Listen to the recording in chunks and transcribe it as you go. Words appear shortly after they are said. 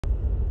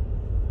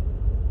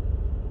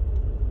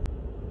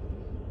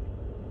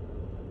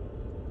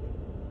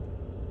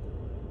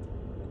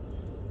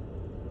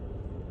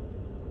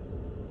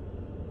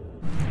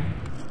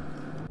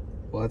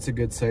Well, that's a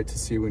good sight to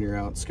see when you're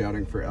out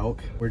scouting for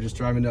elk. We're just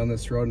driving down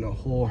this road and a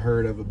whole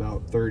herd of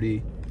about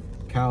 30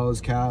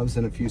 cows, calves,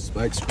 and a few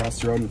spikes cross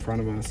the road in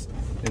front of us.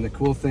 And the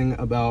cool thing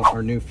about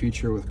our new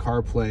feature with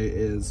CarPlay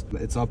is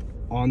it's up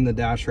on the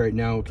dash right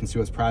now. You can see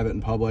what's private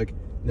and public.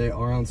 They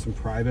are on some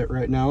private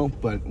right now,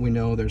 but we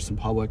know there's some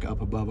public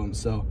up above them.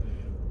 So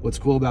what's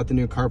cool about the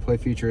new CarPlay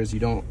feature is you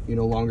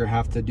no longer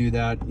have to do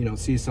that.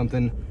 See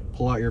something,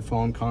 pull out your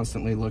phone,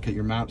 constantly look at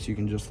your maps. You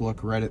can just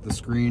look right at the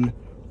screen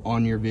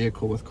on your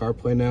vehicle with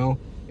CarPlay now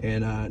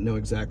and know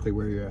exactly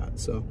where you're at.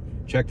 So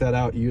check that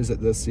out, use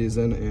it this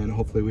season, and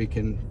hopefully we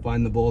can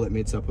find the bull that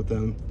meets up with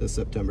them this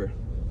September.